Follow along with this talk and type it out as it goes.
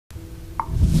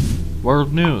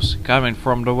World news, coming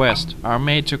from the West, are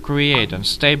made to create and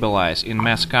stabilize in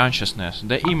mass consciousness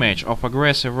the image of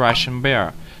aggressive Russian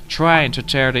bear, trying to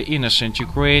tear the innocent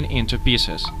Ukraine into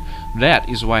pieces. That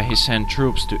is why he sent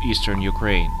troops to eastern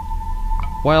Ukraine.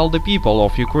 While the people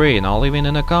of Ukraine are living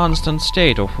in a constant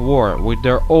state of war with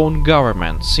their own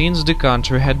government since the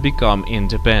country had become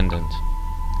independent.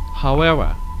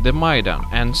 However, the Maidan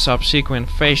and subsequent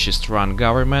fascist-run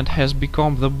government has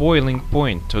become the boiling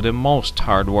point to the most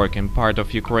hard-working part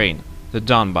of Ukraine, the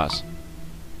Donbas.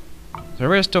 The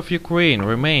rest of Ukraine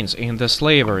remains in the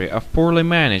slavery of poorly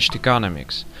managed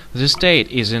economics. The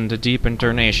state is in the deep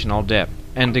international debt,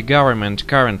 and the government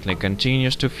currently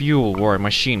continues to fuel war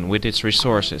machine with its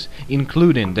resources,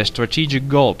 including the strategic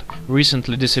gold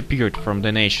recently disappeared from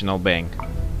the National Bank.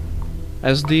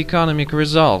 As the economic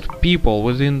result, people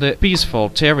within the peaceful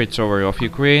territory of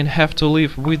Ukraine have to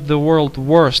live with the world's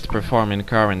worst performing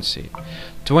currency.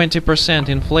 20%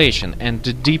 inflation and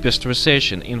the deepest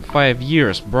recession in 5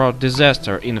 years brought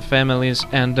disaster in families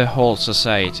and the whole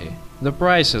society. The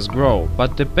prices grow,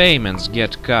 but the payments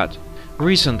get cut.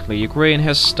 Recently, Ukraine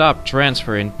has stopped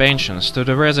transferring pensions to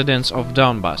the residents of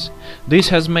Donbas. This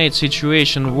has made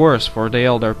situation worse for the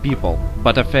elder people,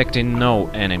 but affecting no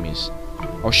enemies.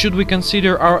 Or should we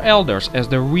consider our elders as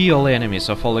the real enemies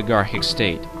of oligarchic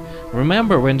state?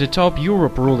 Remember when the top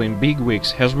Europe ruling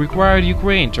bigwigs has required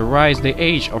Ukraine to raise the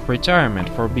age of retirement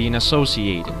for being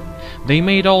associated. They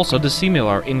made also the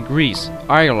similar in Greece,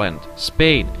 Ireland,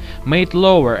 Spain, made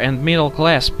lower and middle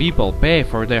class people pay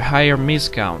for their higher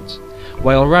miscounts.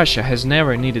 While Russia has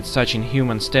never needed such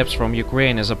inhuman steps from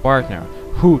Ukraine as a partner,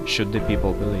 who should the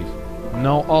people believe?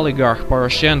 No oligarch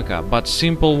Poroshenko, but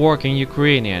simple working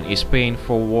Ukrainian is paying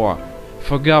for war,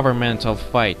 for governmental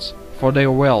fights, for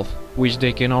their wealth, which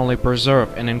they can only preserve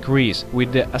and increase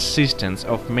with the assistance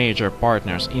of major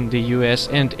partners in the US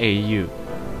and EU.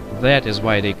 That is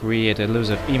why they create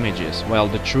elusive images, while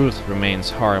the truth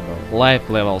remains horrible. Life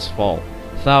levels fall,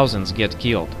 thousands get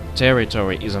killed,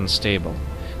 territory is unstable.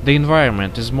 The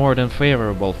environment is more than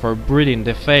favorable for breeding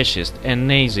the fascist and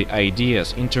Nazi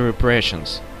ideas into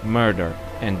repressions, murder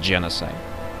and genocide.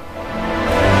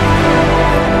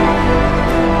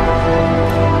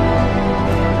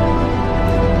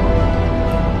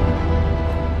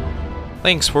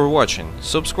 Thanks for watching.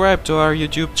 Subscribe to our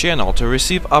YouTube channel to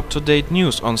receive up-to-date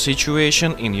news on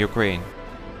situation in Ukraine.